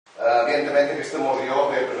Evidentment, aquesta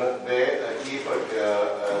moció ve aquí perquè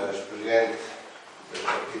el president del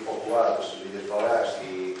Partit Popular de les Illes Balears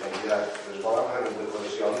i candidat es volen fer unes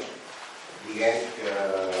declaracions dient que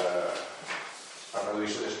per reduir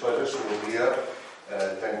les despeses s'hauria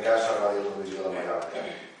tancar la ràdio i televisió de Mallorca.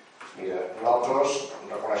 Mira, nosaltres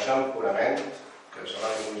reconeixem purament que la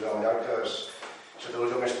ràdio i televisió de Mallorca és la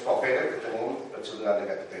televisió més propera que tenim al Ciutat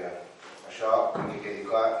de Capdepera. Això que quedi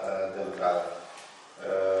clar d'entrada.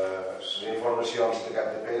 Les informacions de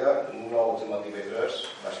Capdepera no les emet TV3,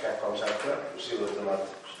 no és cap concepte, sí les emet la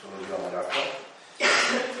televisió de Mallorca. I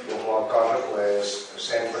la cosa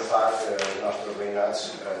sempre fa que els nostres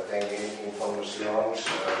veïnats tinguin informacions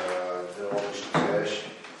del que succeeix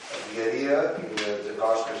dia a dia i de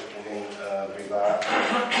coses que es puguin arribar a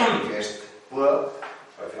aquest ple.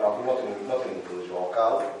 Al final no tenim televisió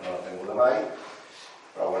local, no l'hem tingut mai,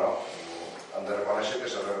 però bueno, hem de reconèixer que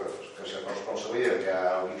la responsabilitat que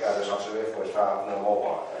ha ubicat a l'OCB fa una molt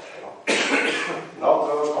bona tasca.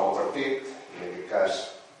 Nosaltres, com a partit, i en aquest cas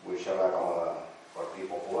vull xerrar com a Partit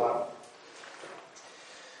Popular,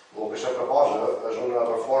 el que se proposa és una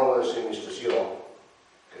reforma de l'administració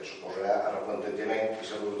que suposarà el replantejament i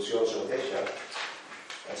la reducció de la mateixa en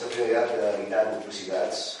la finalitat d'evitar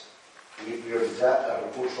duplicitats i prioritzar els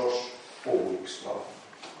recursos públics.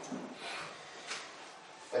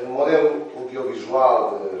 El model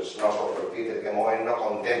audiovisual del nostre partit en aquest moment no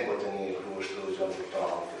contempla tenir dues televisions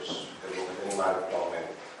autonòmiques, que és el que tenim ara actualment.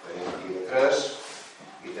 Tenim TV3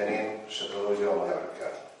 i tenim la televisió de Mallorca.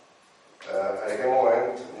 En aquest moment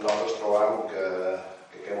nosaltres trobem que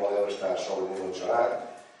aquest model està sobredimensionat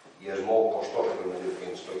i és molt costós per medir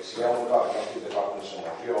fins, perquè si hi ha un cosa que no estic d'acord amb la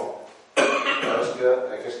moció és que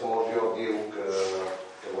aquesta moció diu que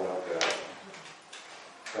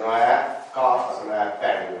no hi ha cost, que no hi ha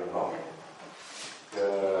pèrdues, no? Que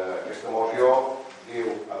aquesta moció diu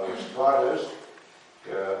a les clares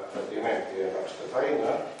que efectivament té aquesta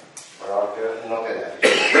feina, però que no té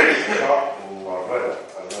dèficit. Això no és vera.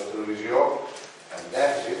 És una televisió amb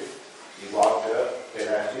dèficit, igual que té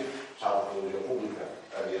dèficit la televisió pública,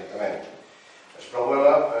 evidentment. El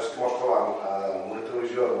problema és que ens trobem amb una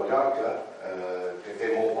televisió de Mallorca que té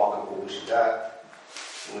molt poca publicitat,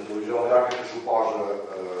 una televisió de Mallorca que suposa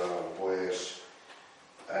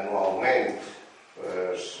anualment per la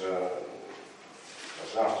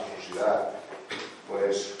nostra societat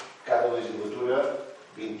cada legislatura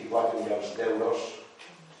 24 milions d'euros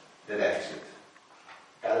de dèficit.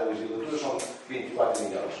 Cada legislatura són 24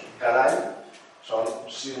 milions. Cada any són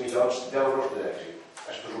 6 milions d'euros de dèficit.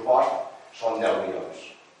 El pressupost són 10 milions.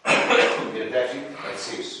 I el dèficit és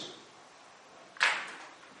 6.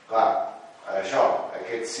 Clar, això,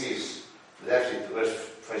 aquests 6 de dèficit, les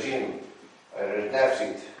afegim el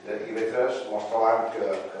dèficit d'IV3, ens trobem que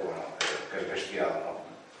és bestial.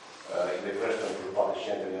 IV3 té un pressupost de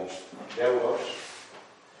 60 milions d'euros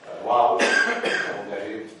anuals, un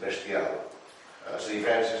dèficit bestial. La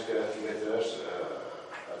diferència és que IV3 és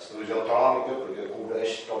televisió autonòmica perquè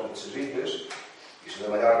cobreix totes les illes i la de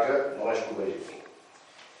Mallorca només cobreix aquí.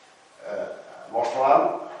 Ens trobem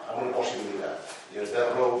amb una possibilitat, i és de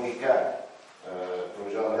reubicar la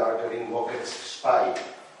televisió de Mallorca dins aquest espai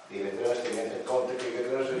d'IV3, tenint en compte que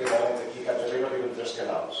IV3 aquí a Capdepera arriben 3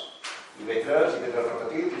 canals. IV3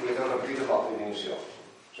 repetit, i IV3 repetit és l'altra definició. O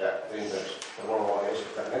sigui, tenim 3. És molt el mateix,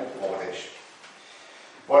 exactament el mateix.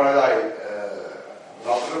 Bueno,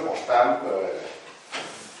 nosaltres apostem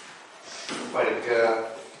perquè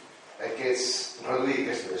reduir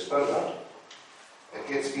aquesta despesa,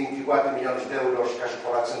 aquests 24 milions d'euros que ha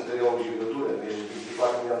suposat l'anterior legislatura, més de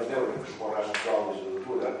 24 milions d'euros que suposarà l'actual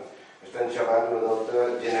legislatura, estan xerrant d'una deuta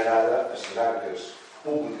generada a les arques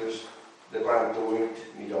públiques de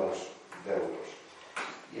 48 milions d'euros.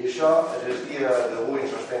 I això és el dia d'avui, en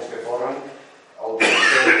els temps que corren, el de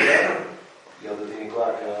sempre, i el de tenir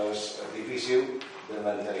clar que és difícil de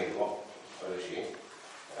mantenir-lo. És així.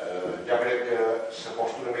 Jo crec que la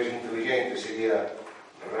postura més intel·ligent seria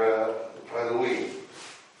reduir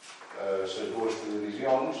les dues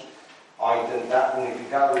televisions o intentar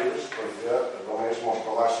unificar-les perquè només mos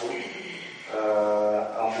trobàssim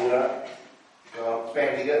amb una que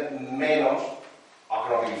perdi menys o que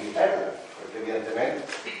no tingui perdre, perquè evidentment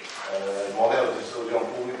el model de televisió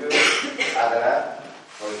pública ha d'anar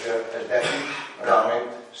perquè el dèficit realment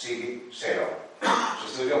sigui zero.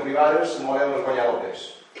 Les televisions privades, el model és guanyar el pes.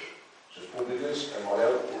 Les públiques, el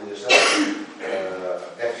model hauria de ser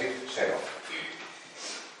dèficit zero.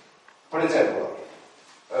 Per exemple,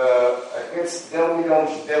 aquests 10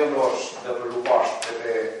 milions d'euros de pressupost que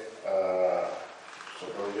té la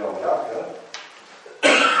televisió de Mallorca,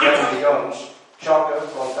 10 milions xoquen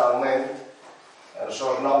frontalment en els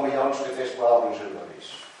 9 milions que té el Pla d'Audiovisuals,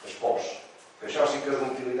 els POS. Que això sí que és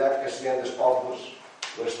una utilitat que si dels pobles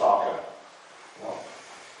les toca.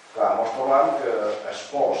 Clar, ens trobem que el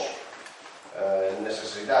POS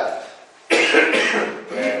necessitat de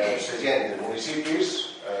la gent dels municipis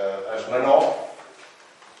és menor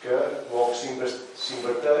que el que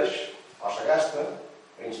s'inverteix o se gasta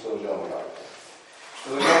en instal·lació de Mallorca.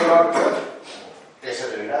 Instal·lació de Mallorca té la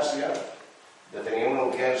desgràcia de tenir una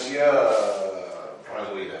audiència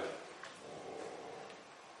reduïda.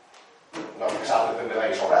 No, que s'altre també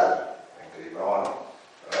va sobrada, però bueno,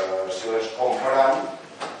 si les comparem,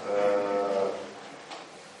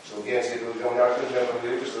 l'audiència de televisió Mallorca és més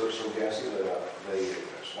reduïda que l'audiència de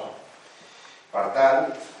IB3. Per tant,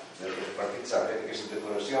 des del partit s'han fet aquestes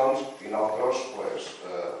declaracions i nosaltres les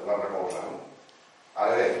recolzem.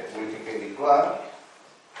 Ara bé, vull que quedi clar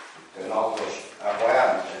que nosaltres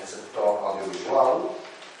apoyem el sector audiovisual,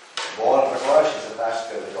 volen reconèixer la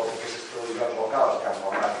tasca de totes aquestes televisions locals que han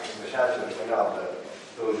format aquesta xarxa nacional de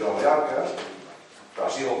televisió a Mallorca, però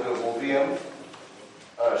sí el que voldríem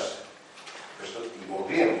és i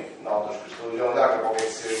voldríem nosaltres que la televisió a Mallorca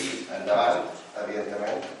pogués seguir endavant,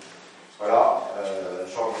 evidentment, però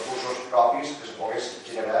són recursos propis que se pogués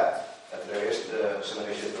generar a través de la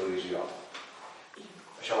mateixa televisió.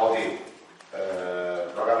 Això vol dir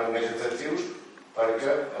programes més atractius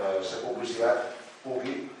perquè la publicitat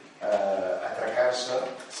pugui atracar-se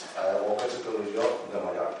a la televisió de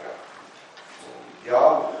Mallorca. Jo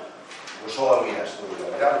ho sol mirar la televisió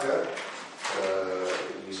de Mallorca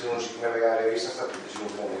i l'única que vegada he vist ha estat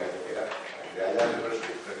l'Ajuntament de Capdepera. Allà és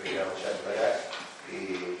respecte perquè ja l'he deixat d'allà i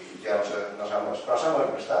ja no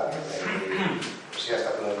sembla bastant. Si ha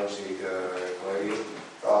estat un anunci que l'he vist,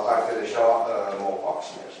 però a part d'això molt pocs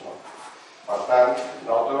més. Per tant,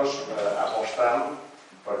 nosaltres apostem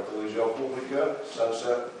per televisió pública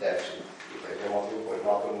sense dèficit. I per aquest motiu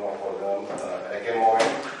nosaltres no podem en aquest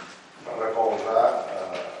moment recolzar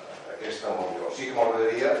aquesta moció. Sí que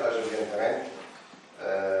m'agradaria, evidentment,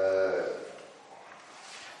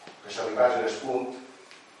 que s'arribés a el punt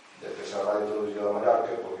de que la Ràdio Televisió de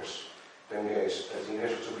Mallorca tingués els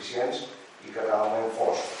ingressos suficients i que realment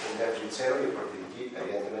fos un dèficit zero i a partir d'aquí,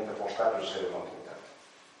 evidentment, apostar per la seva continuïtat.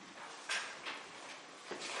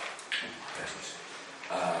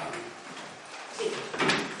 Sí.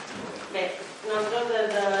 Bé, nosaltres des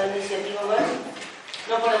de l'Iniciativa Verds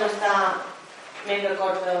no podem estar més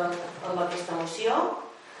d'acord amb aquesta moció.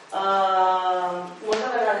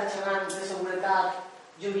 Moltes vegades xerrant de seguretat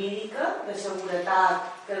jurídica, de seguretat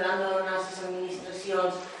que han de donar les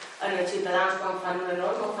administracions als ciutadans quan fan una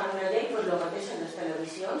norma o fan una llei, doncs el mateix en les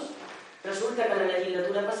televisions. Resulta que la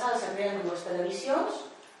legislatura passada se creen dues televisions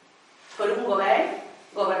per un govern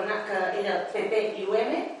que era PP i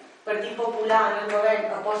UM. Partit Popular en el govern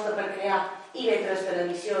aposta per crear IB3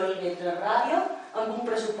 Televisió i IB3 Ràdio amb un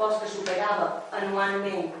pressupost que superava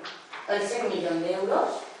anualment els 100 milions d'euros.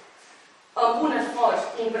 Amb un esforç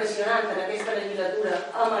impressionant en aquesta legislatura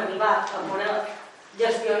hem arribat a poder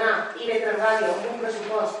gestionar IB3 Ràdio amb un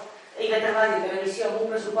pressupost IB3 Ràdio i Televisió amb un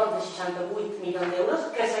pressupost de 68 milions d'euros,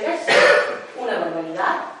 que segueix sent una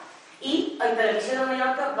barbaritat. I en Televisió de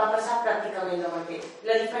Mallorca va passar pràcticament el mateix.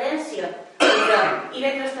 La diferència entre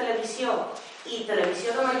IB3 Televisió i Televisió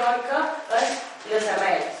de Mallorca és les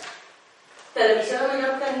arrels. Televisió de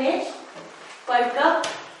Mallorca neix perquè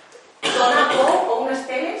donar por a unes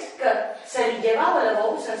teles que se li llevava la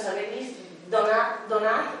veu sense haver vist donat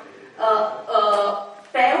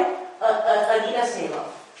peu a dir la seva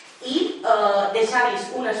i deixar-los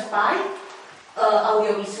un espai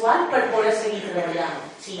audiovisual per poder seguir treballant.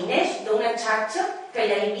 O sigui, neix d'una xarxa que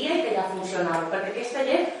ja hi havia i que ja funcionava, perquè aquesta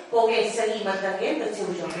gent pogués seguir mantenint el seu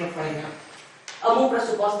joc de feina. Amb un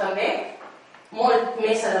pressupost també molt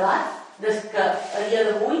més elevat des que a dia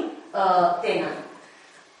d'avui tenen.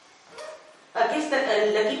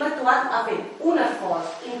 L'equip actual ha fet un esforç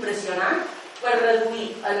impressionant per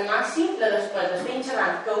reduir al màxim la despesa. Estem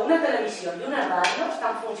xerrant que una televisió i una ràdio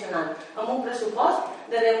estan funcionant amb un pressupost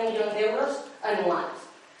de 10 milions d'euros anuals.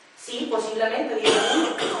 Sí, possiblement a dia d'avui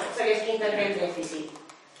segueix integrant dèficit.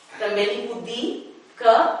 També li puc dir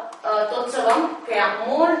que tots sabem que hi ha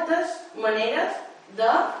moltes maneres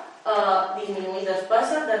de disminuir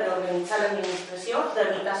despeses, de reorganitzar l'administració,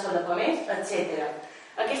 d'evitar solapaments, etc.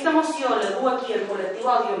 Aquesta moció la du aquí el col·lectiu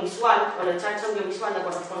audiovisual o la xarxa audiovisual de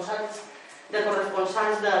corresponsals de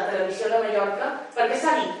Televisió de Mallorca perquè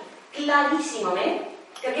s'ha dit claríssimament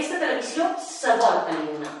que aquesta televisió se vol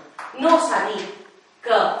eliminar. No s'ha dit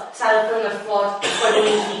que s'ha de fer un esforç per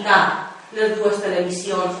unificar les dues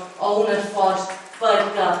televisions o un esforç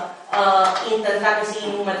perquè intentar que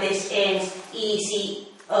siguin un mateix ens i si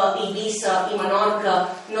Eivissa i Menorca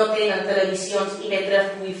no tenen televisions i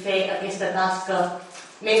Betres pugui fer aquesta tasca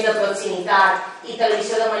més de proximitat i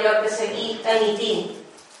Televisió de Mallorca seguir emitint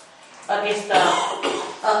a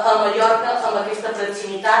Mallorca amb aquesta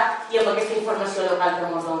proximitat i amb aquesta informació local que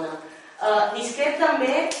ens dona. Discret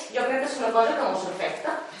també, jo crec que és una cosa que ens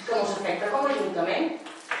afecta com a Ajuntament,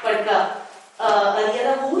 perquè a dia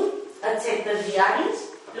d'avui, excepte els diaris,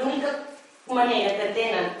 l'única manera que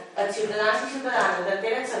tenen els ciutadans i ciutadanes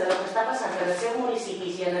d'entendre-se del que està passant en els seus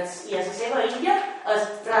municipis i a la seva illa és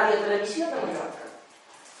Ràdio-Televisió de Mallorca.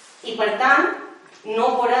 I per tant, no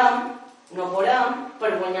podem,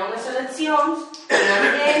 per guanyar unes eleccions, anar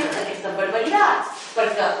dient aquestes barbaritats,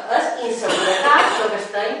 perquè és inseguretat el que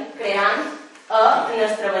estem creant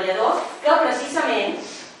als treballadors que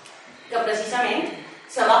precisament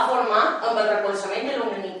se va formar amb el recolzament de la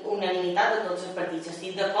unanimitat de tots els partits.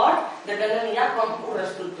 Estic d'acord que hem de mirar com ho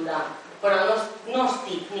reestructurar, però no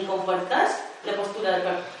estic ni comparteix la postura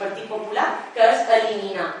del Partit Popular, que és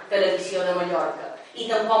eliminar Televisió de Mallorca. I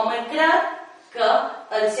tampoc me crec que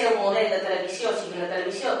el seu model de televisió sigui una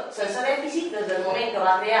televisió sense dèficit des del moment que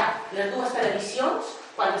va crear les dues televisions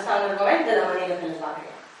quan estaven al govern de la manera que les va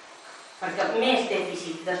crear. Perquè més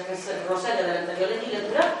dèficit des que s'arrossega de l'anterior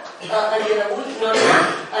legislatura a dia d'avui no hi ha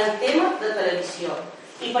en tema de televisió.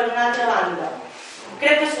 I per una altra banda,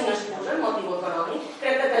 crec que és una excusa el motiu econòmic.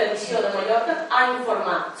 Crec que Televisió de Mallorca ha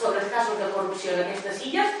informat sobre els casos de corrupció en aquestes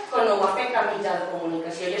illes quan no ho ha fet cap mitjà de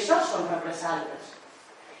comunicació i això són represàlies.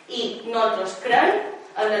 I nosaltres creiem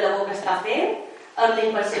en la labor que està fent, en la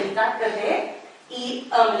imparcialitat que té i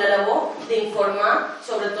amb la labor d'informar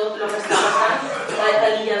sobre tot el que està passant a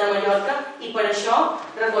l'illa de Mallorca i per això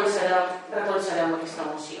recolzarem aquesta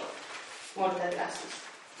moció. Moltes gràcies.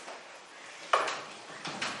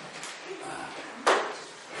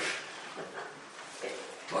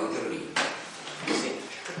 Vol intervenir? Sí.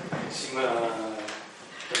 Si me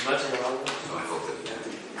permets, senyor Alba. No me faltaria.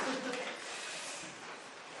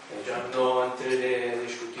 Jo no entraré a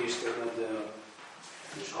discutir el tema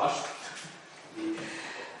dels costs.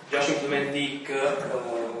 Jo simplement dic que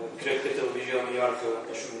crec que Televisió de Mallorca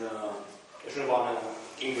és una bona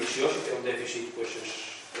inversió. Si té un dèficit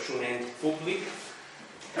és un ent públic.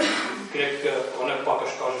 Crec que on hi ha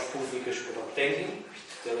poques coses públiques que l'obtenguin.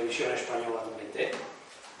 Televisió Espanyola també té.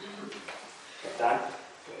 Per tant,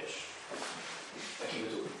 aquí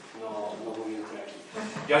tu, no vull entrar aquí.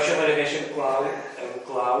 Jo això m'agraeix en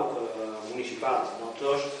clau municipal.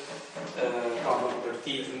 Nosaltres, com a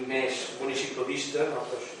partit més municipalista,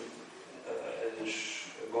 el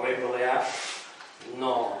govern balear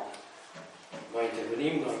no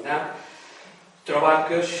intervenim, no hi anem, trobant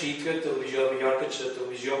que sí que Televisió de Mallorca és la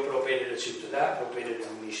televisió propera al ciutadà, propera als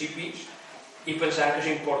municipis, i pensant que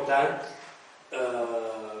és important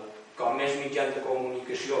com més mitjans de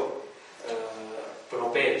comunicació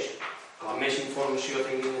propers, com més informació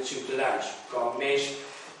tinguin els ciutadans, com més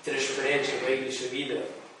transparència vegi la vida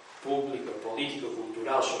pública, política,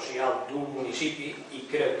 cultural, social d'un municipi, i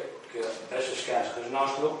crec que és el cas del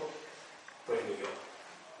nostre, doncs millor.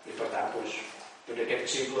 I per tant, per aquest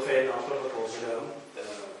simple fet, nosaltres recolzarem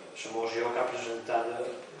la moció que ha presentat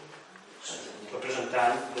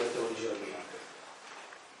representant de Televisió de Mallorca.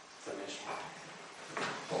 Res més.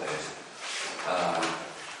 Molt bé.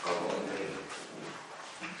 Com vol intervenir?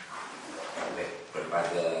 Bé, per part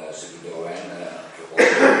de l'equip de govern, que vol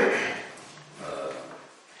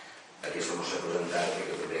aquesta moció presentada,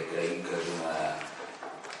 perquè també creiem que és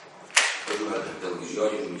una televisió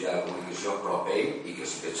i un mitjà de comunicació proper i que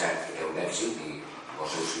sí que és cert que té un dèficit i vol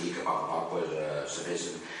seguir que a poc a poc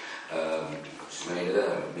s'apressen la manera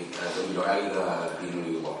de millorar i de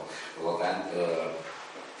disminuir-lo. Per tant,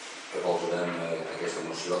 recolzarem aquesta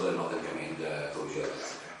moció de no tancament de Televisió de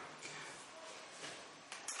Mallorca.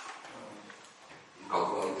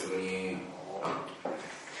 Qualcú vol intervenir? No?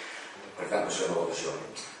 Per tant, passarem a la votació.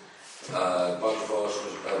 Pot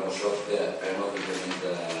fer la moció de no tancament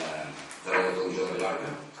de Radio Televisió de Mallorca?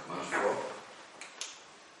 Abans, per favor.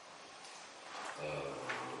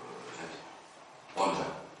 11.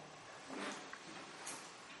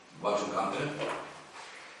 Vots en contra?